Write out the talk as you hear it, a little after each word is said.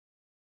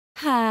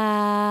HowExpert!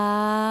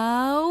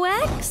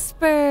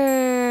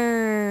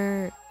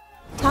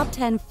 Top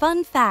 10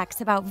 fun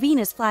facts about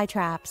Venus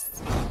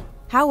flytraps.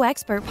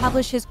 HowExpert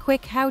publishes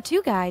quick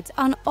how-to guides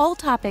on all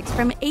topics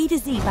from A to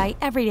Z by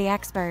everyday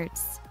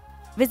experts.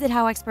 Visit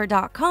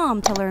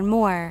HowExpert.com to learn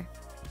more.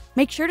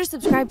 Make sure to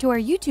subscribe to our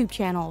YouTube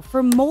channel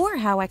for more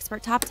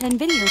HowExpert Top 10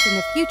 videos in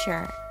the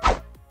future.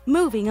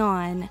 Moving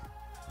on,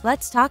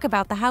 let's talk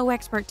about the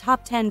HowExpert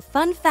Top 10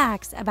 fun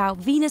facts about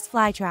Venus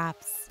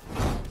flytraps.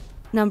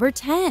 Number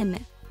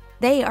 10.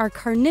 They are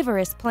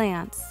carnivorous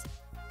plants.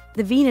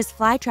 The Venus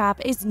flytrap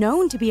is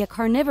known to be a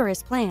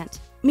carnivorous plant,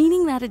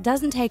 meaning that it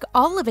doesn't take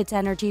all of its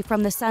energy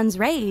from the sun's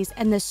rays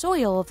and the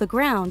soil of the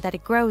ground that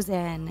it grows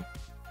in.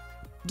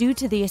 Due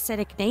to the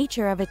acidic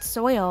nature of its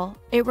soil,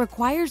 it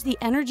requires the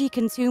energy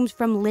consumed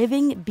from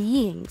living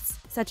beings,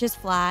 such as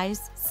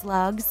flies,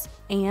 slugs,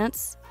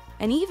 ants,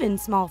 and even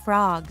small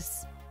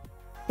frogs.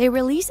 They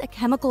release a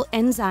chemical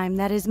enzyme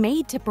that is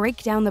made to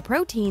break down the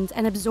proteins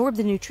and absorb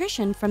the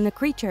nutrition from the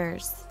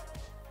creatures.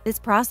 This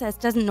process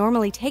doesn't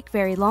normally take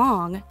very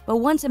long, but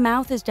once a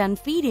mouth is done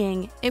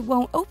feeding, it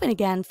won't open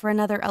again for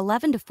another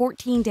 11 to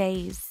 14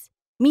 days,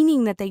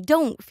 meaning that they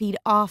don't feed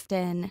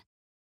often.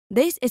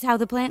 This is how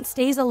the plant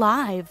stays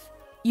alive,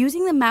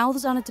 using the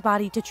mouths on its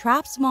body to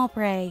trap small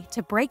prey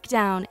to break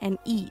down and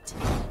eat.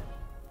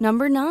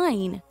 Number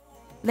 9.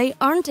 They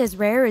aren't as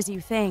rare as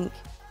you think.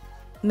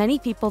 Many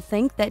people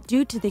think that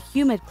due to the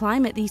humid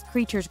climate these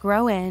creatures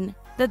grow in,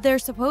 that they're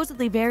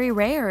supposedly very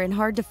rare and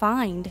hard to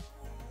find.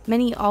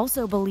 Many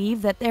also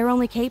believe that they're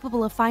only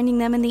capable of finding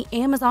them in the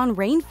Amazon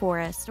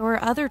rainforest or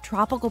other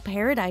tropical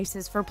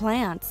paradises for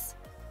plants.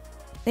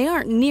 They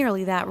aren't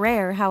nearly that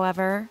rare,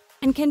 however,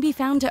 and can be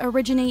found to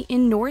originate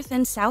in North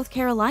and South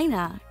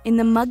Carolina, in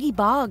the muggy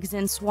bogs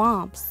and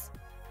swamps.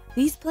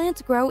 These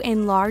plants grow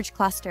in large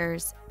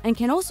clusters and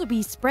can also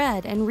be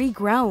spread and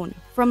regrown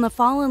from the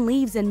fallen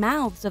leaves and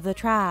mouths of the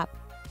trap.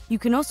 You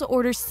can also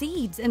order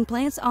seeds and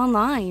plants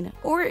online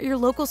or at your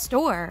local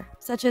store,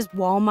 such as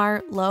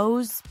Walmart,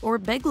 Lowe's, or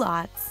Big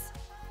Lots.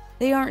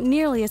 They aren't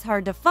nearly as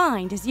hard to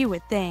find as you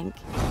would think.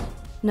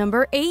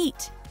 Number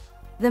 8.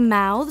 The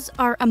mouths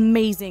are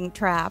amazing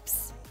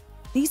traps.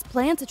 These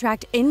plants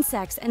attract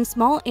insects and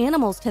small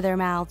animals to their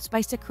mouths by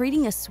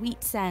secreting a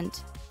sweet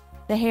scent.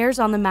 The hairs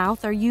on the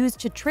mouth are used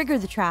to trigger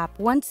the trap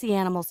once the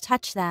animals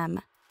touch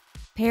them.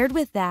 Paired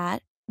with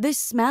that, this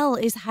smell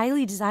is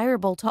highly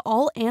desirable to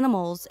all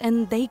animals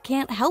and they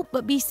can't help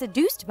but be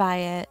seduced by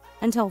it,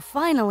 until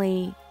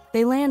finally,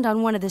 they land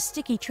on one of the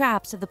sticky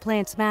traps of the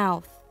plant's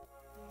mouth.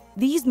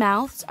 These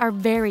mouths are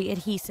very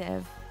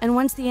adhesive, and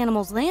once the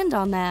animals land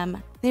on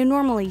them, they're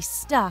normally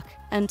stuck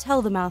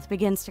until the mouth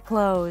begins to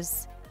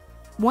close.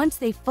 Once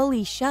they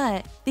fully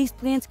shut, these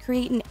plants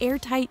create an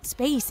airtight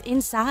space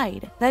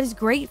inside that is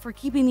great for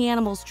keeping the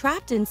animals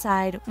trapped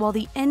inside while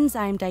the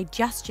enzyme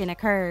digestion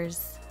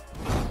occurs.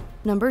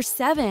 Number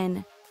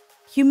 7.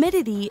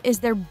 Humidity is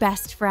their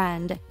best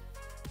friend.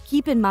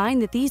 Keep in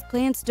mind that these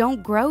plants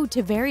don't grow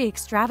to very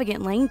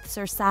extravagant lengths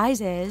or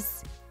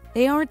sizes.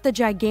 They aren't the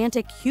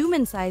gigantic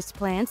human-sized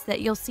plants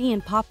that you'll see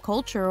in pop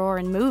culture or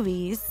in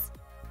movies.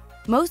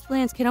 Most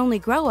plants can only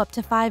grow up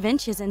to 5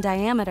 inches in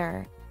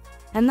diameter,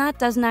 and that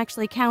doesn't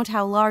actually count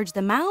how large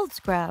the mouths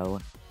grow.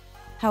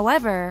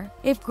 However,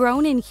 if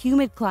grown in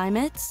humid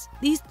climates,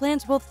 these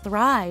plants will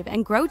thrive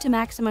and grow to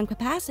maximum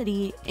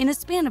capacity in a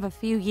span of a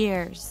few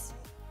years.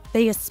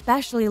 They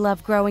especially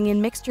love growing in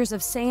mixtures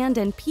of sand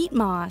and peat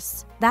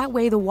moss. That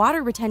way the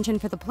water retention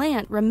for the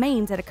plant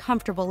remains at a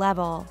comfortable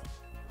level.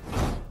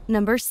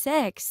 Number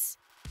 6.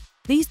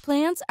 These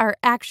plants are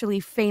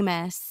actually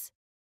famous.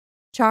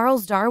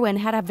 Charles Darwin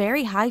had a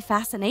very high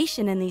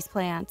fascination in these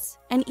plants,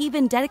 and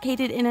even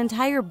dedicated an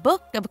entire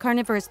book of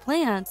carnivorous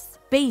plants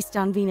based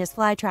on Venus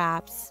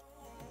flytraps.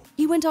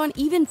 He went on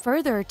even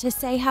further to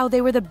say how they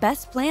were the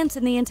best plants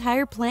in the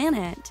entire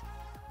planet.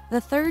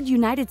 The third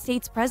United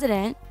States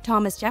president,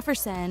 Thomas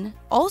Jefferson,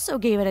 also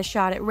gave it a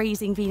shot at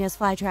raising Venus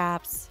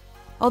flytraps.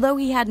 Although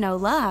he had no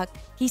luck,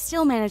 he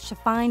still managed to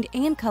find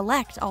and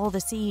collect all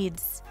the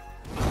seeds.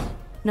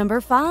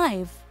 Number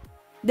 5.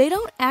 They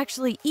don't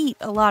actually eat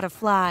a lot of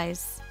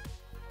flies.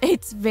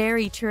 It's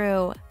very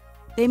true.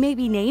 They may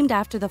be named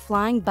after the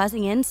flying,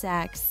 buzzing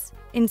insects.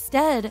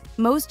 Instead,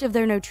 most of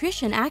their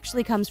nutrition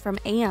actually comes from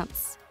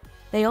ants.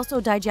 They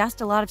also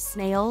digest a lot of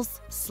snails,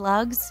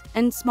 slugs,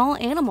 and small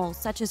animals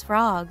such as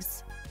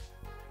frogs.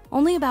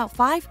 Only about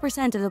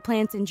 5% of the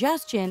plant's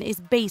ingestion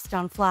is based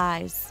on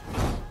flies.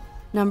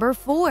 Number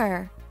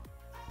 4.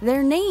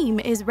 Their name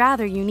is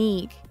rather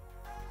unique.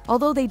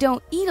 Although they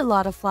don't eat a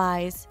lot of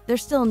flies, they're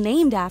still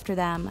named after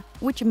them,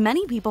 which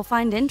many people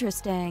find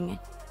interesting.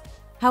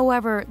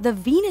 However, the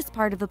Venus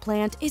part of the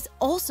plant is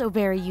also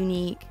very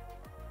unique.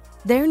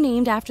 They're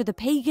named after the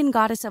pagan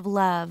goddess of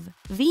love,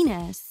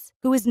 Venus,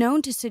 who is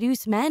known to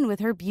seduce men with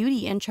her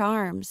beauty and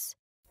charms.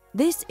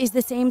 This is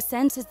the same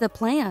sense as the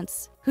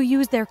plants, who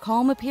use their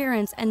calm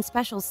appearance and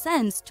special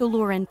scents to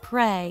lure in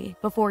prey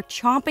before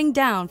chomping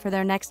down for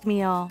their next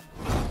meal.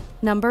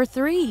 Number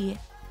 3.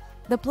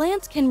 The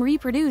plants can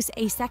reproduce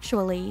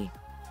asexually.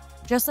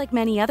 Just like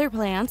many other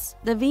plants,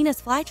 the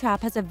Venus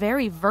flytrap has a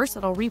very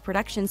versatile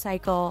reproduction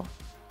cycle.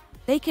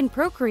 They can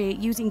procreate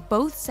using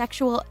both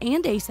sexual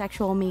and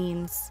asexual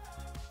means.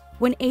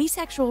 When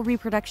asexual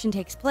reproduction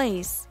takes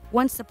place,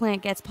 once the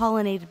plant gets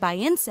pollinated by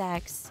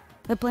insects,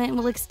 the plant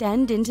will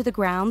extend into the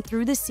ground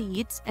through the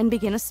seeds and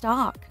begin a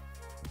stalk.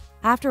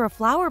 After a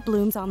flower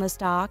blooms on the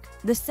stalk,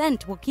 the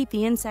scent will keep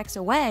the insects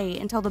away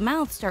until the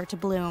mouths start to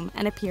bloom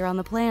and appear on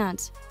the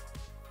plant.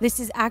 This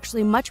is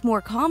actually much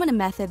more common a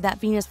method that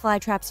Venus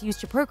flytraps use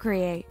to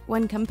procreate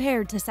when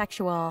compared to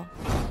sexual.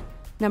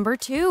 Number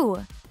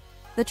 2.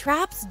 The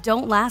traps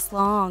don't last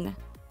long.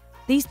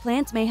 These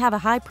plants may have a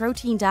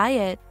high-protein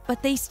diet,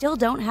 but they still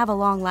don't have a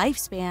long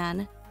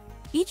lifespan.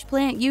 Each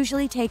plant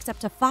usually takes up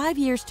to 5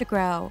 years to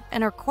grow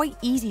and are quite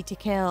easy to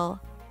kill.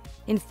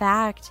 In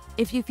fact,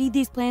 if you feed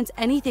these plants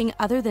anything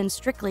other than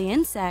strictly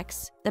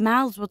insects, the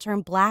mouths will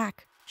turn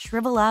black,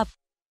 shrivel up,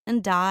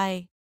 and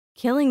die,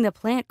 killing the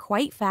plant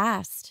quite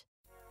fast.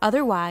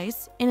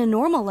 Otherwise, in a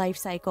normal life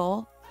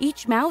cycle,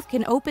 each mouth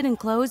can open and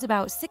close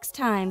about 6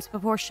 times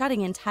before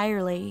shutting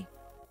entirely.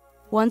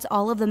 Once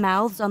all of the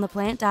mouths on the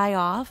plant die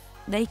off,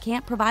 they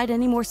can't provide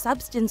any more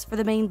substance for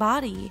the main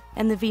body,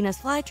 and the Venus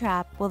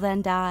flytrap will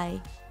then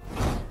die.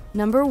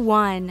 Number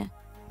 1.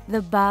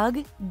 The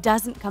bug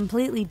doesn't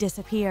completely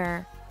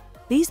disappear.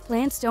 These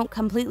plants don't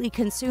completely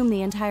consume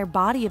the entire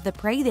body of the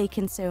prey they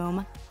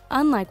consume,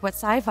 unlike what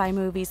sci-fi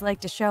movies like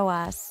to show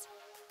us.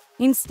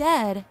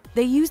 Instead,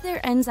 they use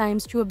their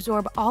enzymes to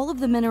absorb all of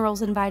the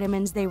minerals and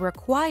vitamins they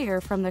require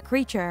from the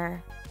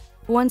creature.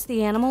 Once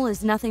the animal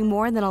is nothing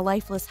more than a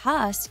lifeless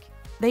husk,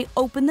 they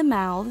open the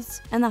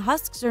mouths, and the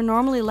husks are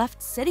normally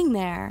left sitting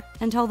there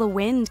until the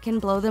wind can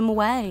blow them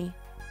away.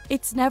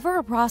 It's never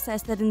a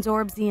process that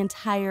absorbs the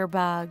entire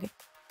bug.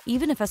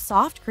 Even if a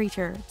soft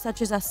creature,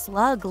 such as a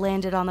slug,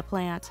 landed on the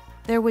plant,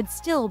 there would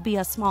still be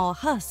a small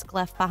husk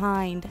left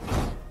behind.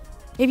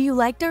 If you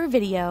liked our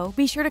video,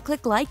 be sure to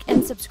click like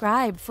and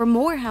subscribe for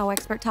more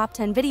HowExpert Top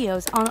 10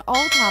 videos on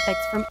all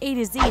topics from A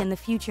to Z in the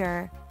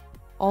future.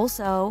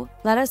 Also,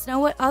 let us know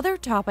what other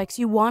topics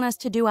you want us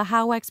to do a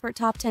HowExpert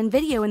Top 10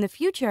 video in the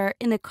future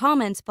in the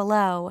comments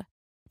below.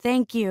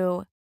 Thank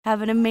you,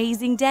 have an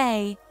amazing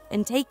day,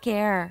 and take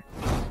care.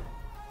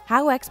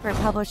 HowExpert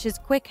publishes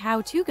quick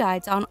how-to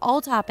guides on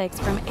all topics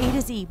from A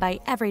to Z by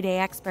everyday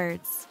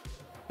experts.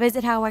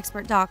 Visit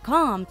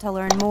HowExpert.com to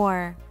learn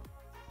more.